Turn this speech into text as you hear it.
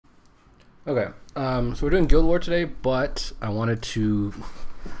Okay, so we're doing Guild War today, but I wanted to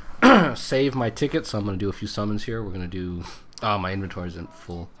save my ticket, so I'm going to do a few summons here. We're going to do... Oh, my inventory isn't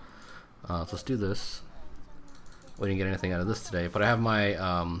full. So let's do this. We didn't get anything out of this today, but I have my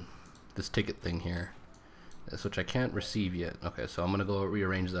this ticket thing here, which I can't receive yet. Okay, so I'm going to go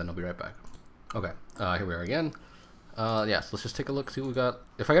rearrange that and I'll be right back. Okay, here we are again. Yeah, so let's just take a look, see what we got.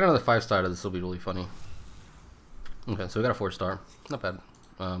 If I get another 5-star, this will be really funny. Okay, so we got a 4-star. Not bad.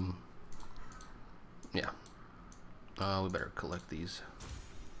 Yeah. We better collect these.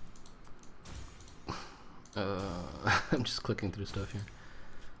 I'm just clicking through stuff here.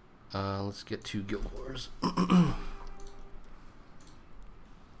 Let's get to Guild Wars.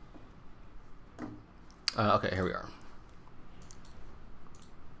 Okay, here we are.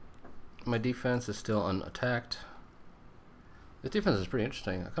 My defense is still unattacked. This defense is pretty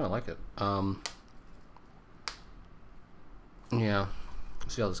interesting. I kind of like it. Yeah.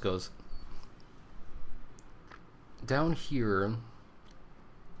 Let's see how this goes. Down here,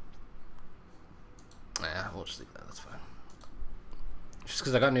 we'll just leave that. That's fine. Just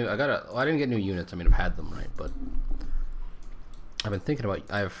because well, I didn't get new units. I mean, I've had them, right? But I've been thinking about.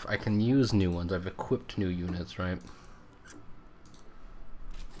 I can use new ones. I've equipped new units, right?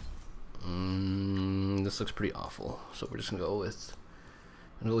 This looks pretty awful. So we're just gonna go with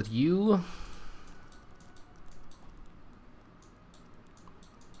you.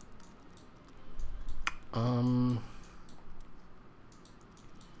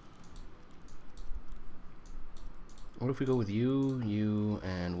 What if we go with you,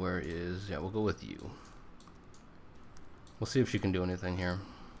 and where is... Yeah, we'll go with you. We'll see if she can do anything here.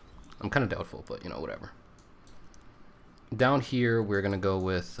 I'm kind of doubtful, but, you know, whatever. Down here, we're going to go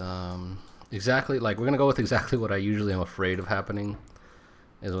with exactly what I usually am afraid of happening.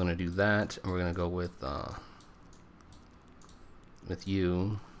 Is we're going to do that, and we're going to go with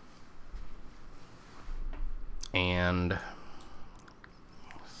you. And...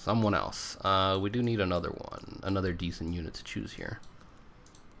 someone else. We do need another decent unit to choose here.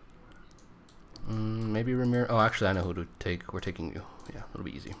 Maybe Ramiro. Oh, actually, I know who to take. We're taking you. Yeah, it'll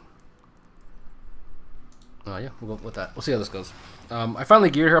be easy. Yeah, we'll go with that. We'll see how this goes. I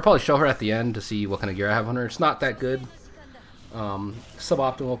finally geared her. I'll probably show her at the end to see what kind of gear I have on her. It's not that good.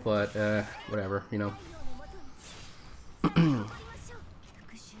 Suboptimal, but whatever, you know.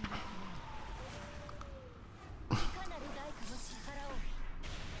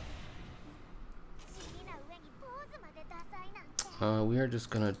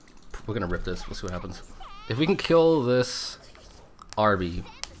 We're gonna rip this. We'll see what happens. If we can kill this Arby.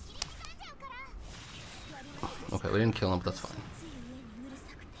 Okay, we didn't kill him, but that's fine.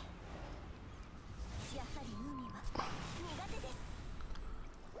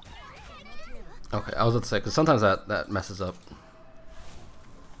 Okay, I was about to say, because sometimes that messes up.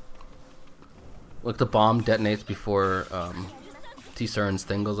 Like the bomb detonates before T-Cern's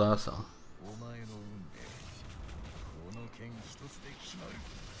thing goes off, so.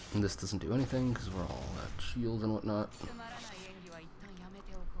 And this doesn't do anything because we're all at shield and whatnot.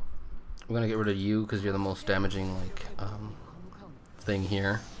 We're gonna get rid of you because you're the most damaging thing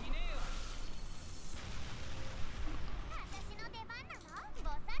here.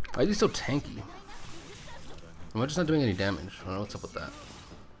 Why is he so tanky? Am I just not doing any damage? I don't know what's up with that.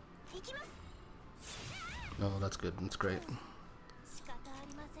 No, that's good. That's great.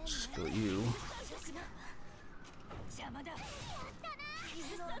 Let's just kill you.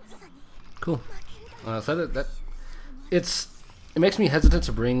 Cool. So it makes me hesitant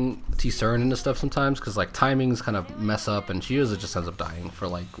to bring T-Cern into stuff sometimes because like timings kind of mess up, and she usually just ends up dying for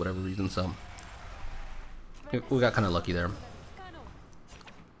like whatever reason. So we got kind of lucky there.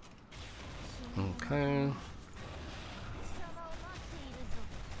 Okay.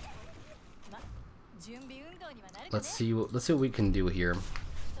 Let's see what we can do here.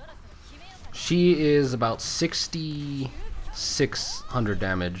 She is about 6,600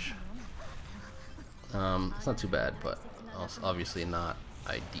 damage. It's not too bad, but obviously not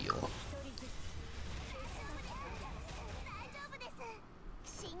ideal.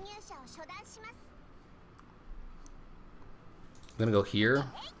 I'm gonna go here.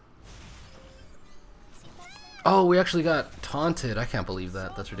 Oh, we actually got taunted. I can't believe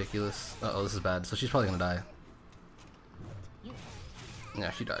that. That's ridiculous. Uh-oh, this is bad. So she's probably gonna die.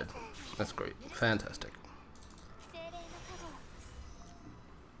 Yeah, she died. That's great. Fantastic.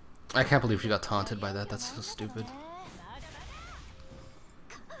 I can't believe she got taunted by that. That's so stupid.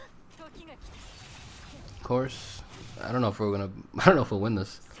 Of course. I don't know if we'll win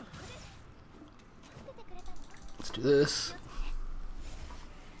this. Let's do this.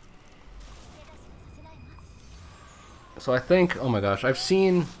 So I think, oh my gosh, I've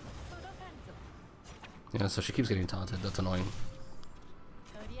seen Yeah, so she keeps getting taunted. That's annoying.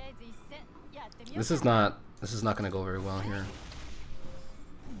 This is not gonna go very well here.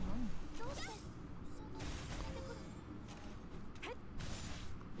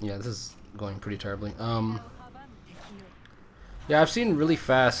 Yeah, this is going pretty terribly. Yeah, I've seen really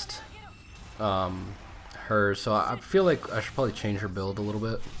fast her, so I feel like I should probably change her build a little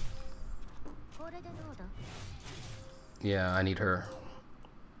bit. Yeah, I need her.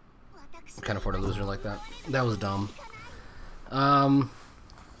 I can't afford to lose her like that. That was dumb.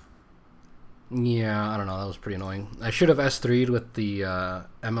 Yeah, I don't know. That was pretty annoying. I should have S3'd with the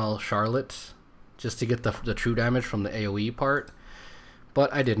ML Charlotte just to get the true damage from the AoE part,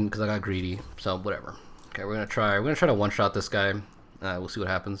 but I didn't because I got greedy. So whatever. Okay, we're gonna try to one-shot this guy. We'll see what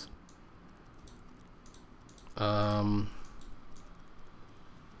happens. Well,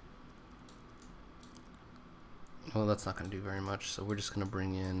 that's not gonna do very much. So we're just gonna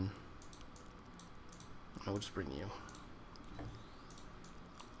bring in. We'll just bring you.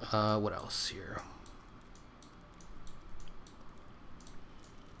 What else here?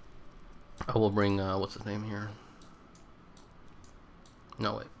 I will bring, what's his name here?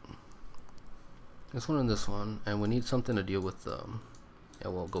 No, wait. This one and this one, and we need something to deal with, yeah,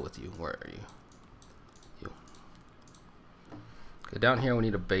 we'll go with you. Where are you? You. Okay, down here we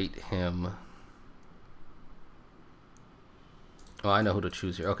need to bait him. Oh, I know who to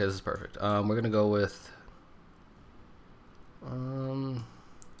choose here. Okay, this is perfect. We're gonna go with,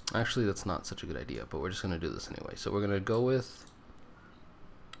 actually, that's not such a good idea, but we're just going to do this anyway. So we're going to go with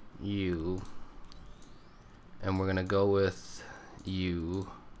you, and we're going to go with you,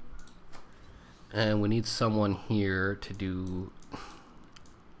 and we need someone here to do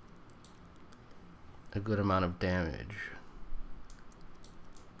a good amount of damage.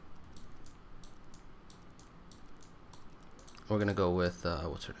 We're going to go with,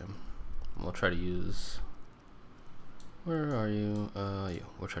 what's her name? We'll try to use... Where are you? You.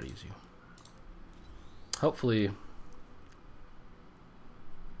 We'll try to use you. Hopefully.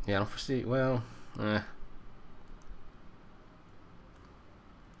 Yeah, I don't foresee. Well,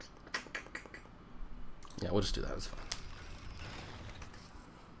 Yeah, we'll just do that. It's fine.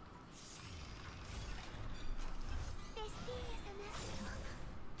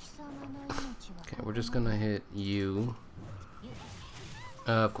 Okay, we're just gonna hit you.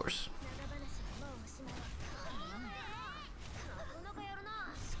 Of course.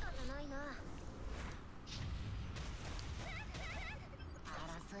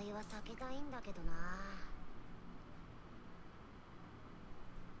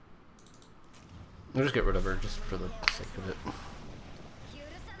 We'll just get rid of her just for the sake of it.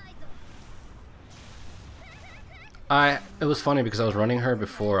 It was funny because I was running her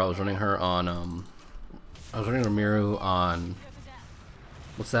before. I was running her on I was running Ramiru on,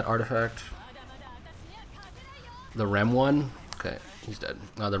 what's that artifact? The Rem one? Okay, he's dead.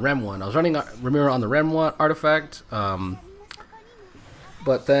 The Rem one. I was running Ramiru on the Rem one artifact. But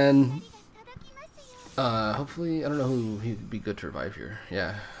then hopefully, I don't know who he'd be good to revive here.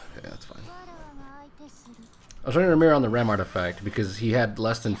 Yeah, okay, that's fine. I was running Ramiru on the Rem artifact because he had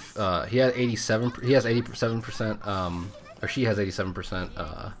less than he had 87. He has 87%. Or she has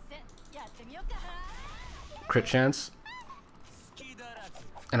 87% crit chance.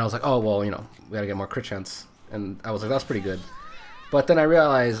 And I was like, oh well, you know, we gotta get more crit chance. And I was like, that's pretty good. But then I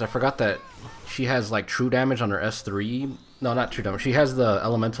realized I forgot that she has like true damage on her S3. No, not true damage. She has the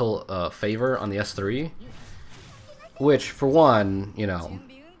elemental favor on the S3, which for one, you know,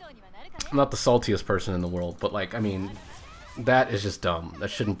 I'm not the saltiest person in the world, but like, I mean, that is just dumb. That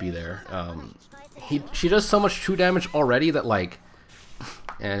shouldn't be there. She does so much true damage already that like,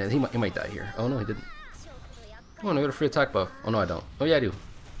 and he might die here. Oh no, he didn't. Oh no, I got a free attack buff. Oh no, I don't. Oh yeah, I do.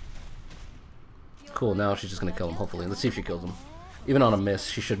 Cool. Now she's just gonna kill him. Hopefully, let's see if she kills him. Even on a miss,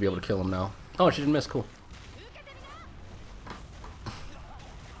 she should be able to kill him now. Oh, she didn't miss. Cool.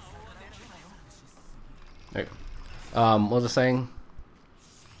 There you go. What was I saying?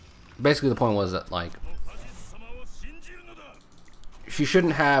 Basically, the point was that, like, she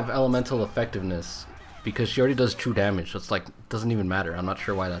shouldn't have elemental effectiveness because she already does true damage, so it's like, doesn't even matter. I'm not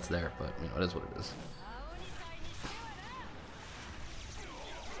sure why that's there, but, you know, it is what it is.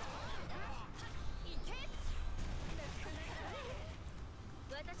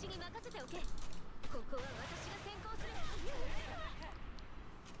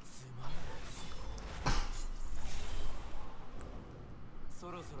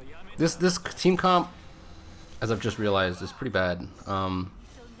 This team comp, as I've just realized, is pretty bad. Yeah,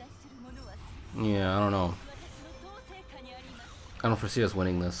 I don't know. I don't foresee us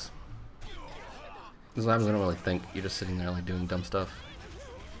winning this. This is what happens when I don't really think. You're just sitting there like doing dumb stuff.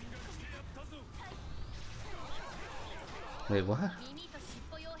 Wait, what?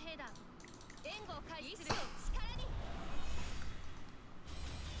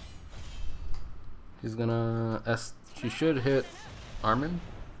 He's gonna S. She should hit Armin.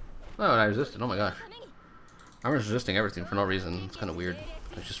 Oh, and I resisted. Oh my gosh. Armin's resisting everything for no reason. It's kind of weird.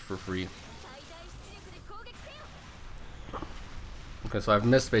 It's just for free. Okay, so I've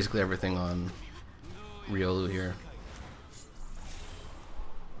missed basically everything on Riolu here.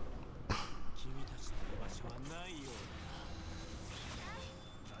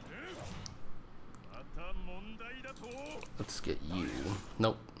 Let's get you.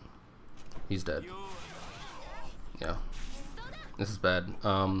 Nope. He's dead. Yeah. This is bad.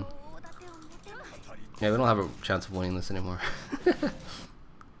 Yeah, we don't have a chance of winning this anymore.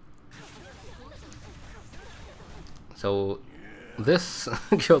 So, this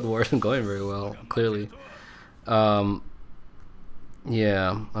Guild War isn't going very well, clearly. Yeah,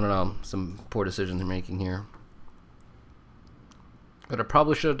 I don't know. Some poor decisions they're making here. What I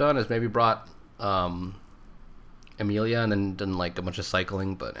probably should have done is maybe brought Emilia and then done like a bunch of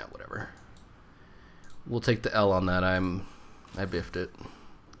cycling, but yeah, whatever. We'll take the L on that. I biffed it.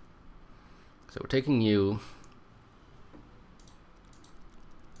 So we're taking you.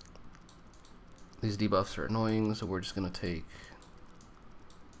 These debuffs are annoying, so we're just gonna take.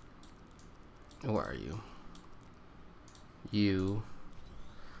 Where are you? You.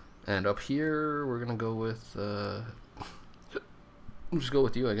 And up here, we're gonna go with. We'll just go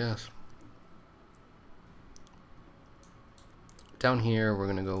with you, I guess. Down here, we're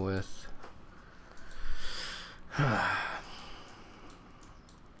gonna go with. I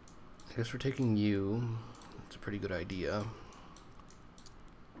guess we're taking you. It's a pretty good idea.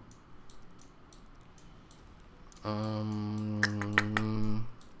 Now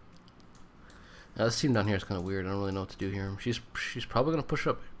this team down here is kind of weird. I don't really know what to do here. She's probably gonna push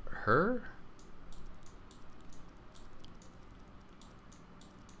up her.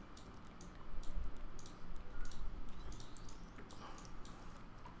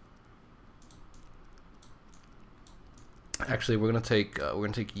 Actually, we're gonna take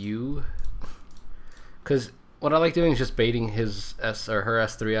you, because what I like doing is just baiting his S or her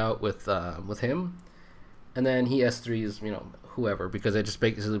S3 out with him, and then he S3s, you know, whoever, because it just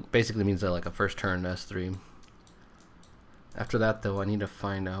basically means that like a first turn S3. After that, though, I need to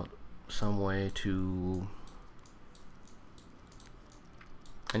find out some way to.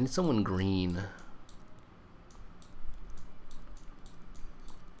 I need someone green.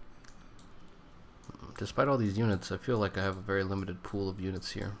 Despite all these units, I feel like I have a very limited pool of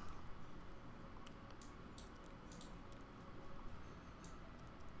units here.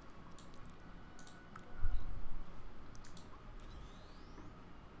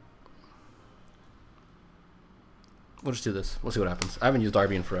 We'll just do this. We'll see what happens. I haven't used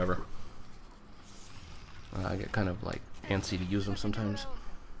Darby in forever. I get kind of like antsy to use them sometimes.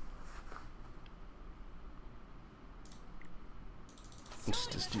 Let's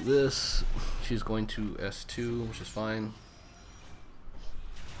just do this. She's going to S2, which is fine.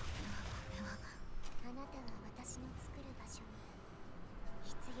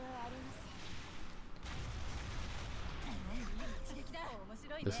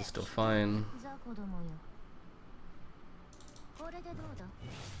 This is still fine.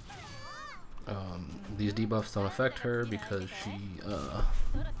 These debuffs don't affect her because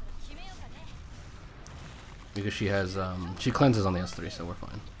she has she cleanses on the S3, so we're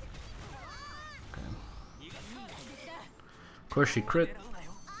fine. Okay. Of course she crit,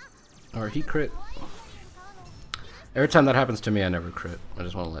 or he crit. Every time that happens to me, I never crit. I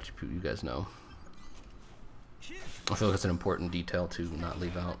just want to let you guys know. I feel like it's an important detail to not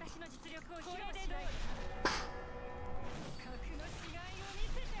leave out.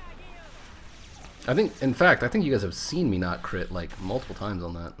 In fact, I think you guys have seen me not crit like multiple times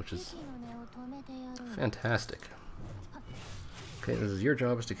on that, which is fantastic. Okay, this is your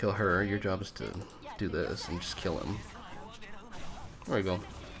job is to kill her. Your job is to do this and just kill him. There we go.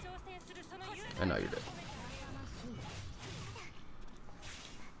 I know you're dead.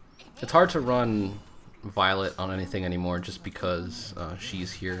 It's hard to run Violet on anything anymore just because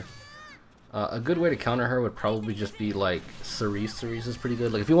she's here. A good way to counter her would probably just be like Cerise. Cerise is pretty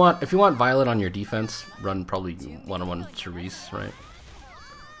good. Like if you want Violet on your defense, run probably 1-on-1 Cerise, right?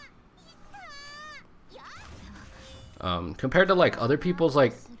 Compared to like other people's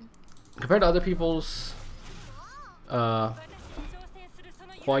Hua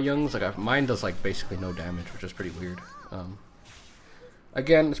Youngs, like mine does like basically no damage, which is pretty weird.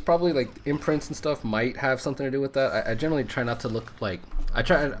 Again, it's probably like imprints and stuff might have something to do with that. I generally try not to look like I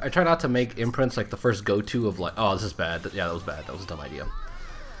try not to make imprints like the first go-to of like, oh, this is bad. Yeah, that was bad. That was a dumb idea.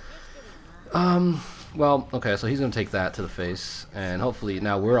 Well, okay, so he's gonna take that to the face, and hopefully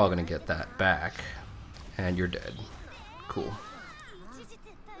now we're all gonna get that back, and you're dead. Cool.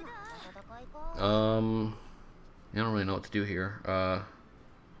 I don't really know what to do here. I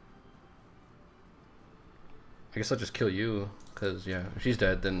guess I'll just kill you, because, yeah, if she's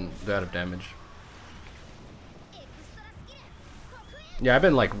dead, then they're out of damage. Yeah, I've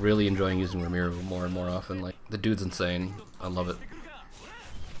been, like, really enjoying using Ramiro more and more often. Like, the dude's insane. I love it.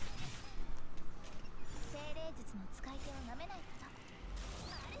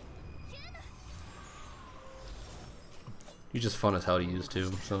 He's just fun as hell to use,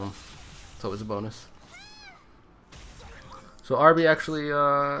 too, so it's always a bonus. So RB actually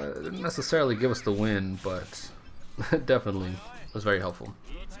didn't necessarily give us the win, but definitely was very helpful.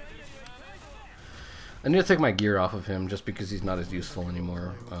 I need to take my gear off of him just because he's not as useful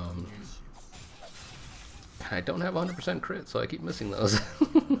anymore. I don't have 100% crit, so I keep missing those.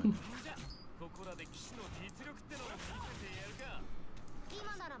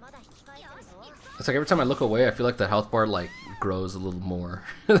 It's like every time I look away, I feel like the health bar like grows a little more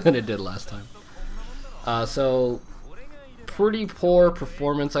than it did last time. So pretty poor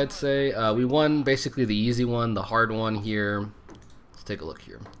performance, I'd say. We won basically the easy one, the hard one here. Let's take a look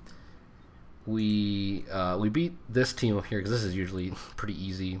here. We beat this team up here because this is usually pretty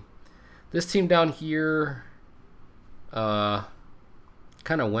easy. This team down here kind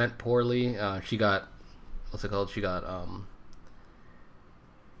of went poorly. She got, what's it called? She got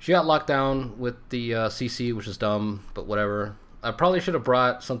locked down with the CC, which is dumb, but whatever. I probably should have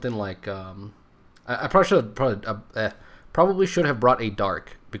brought something like I probably should have brought a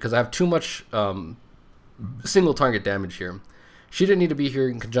dark because I have too much single target damage here. She didn't need to be here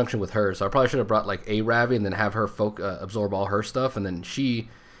in conjunction with her, so I probably should have brought like a Ravi and then have her absorb all her stuff, and then she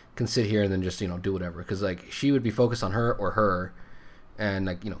can sit here and then just, you know, do whatever, because like she would be focused on her, and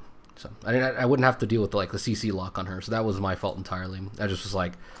like, you know, so I wouldn't have to deal with like the CC lock on her, so that was my fault entirely. I just was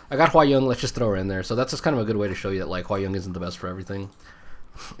like, I got Hua Young, let's just throw her in there. So that's just kind of a good way to show you that like Hua Young isn't the best for everything.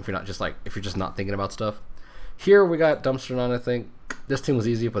 If you're just not thinking about stuff. Here we got Dumpster on. I think this team was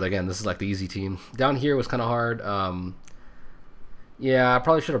easy, but again, this is like the easy team. Down here was kind of hard. Yeah, I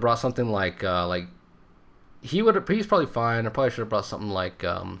probably should have brought something like he's probably fine. I probably should have brought something like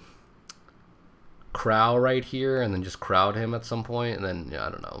Crow right here, and then just crowd him at some point, and then, yeah, I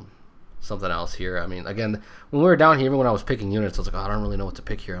don't know, something else here. I mean, again, when we were down here, even when I was picking units, I was like, oh, I don't really know what to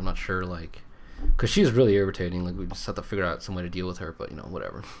pick here. I'm not sure, like, because she's really irritating. Like, we just have to figure out some way to deal with her, but, you know,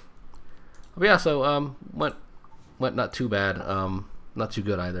 whatever. But yeah, so went not too bad, not too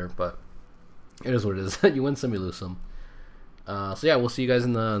good either, but it is what it is. You win some, you lose some. So yeah, we'll see you guys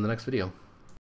in the next video.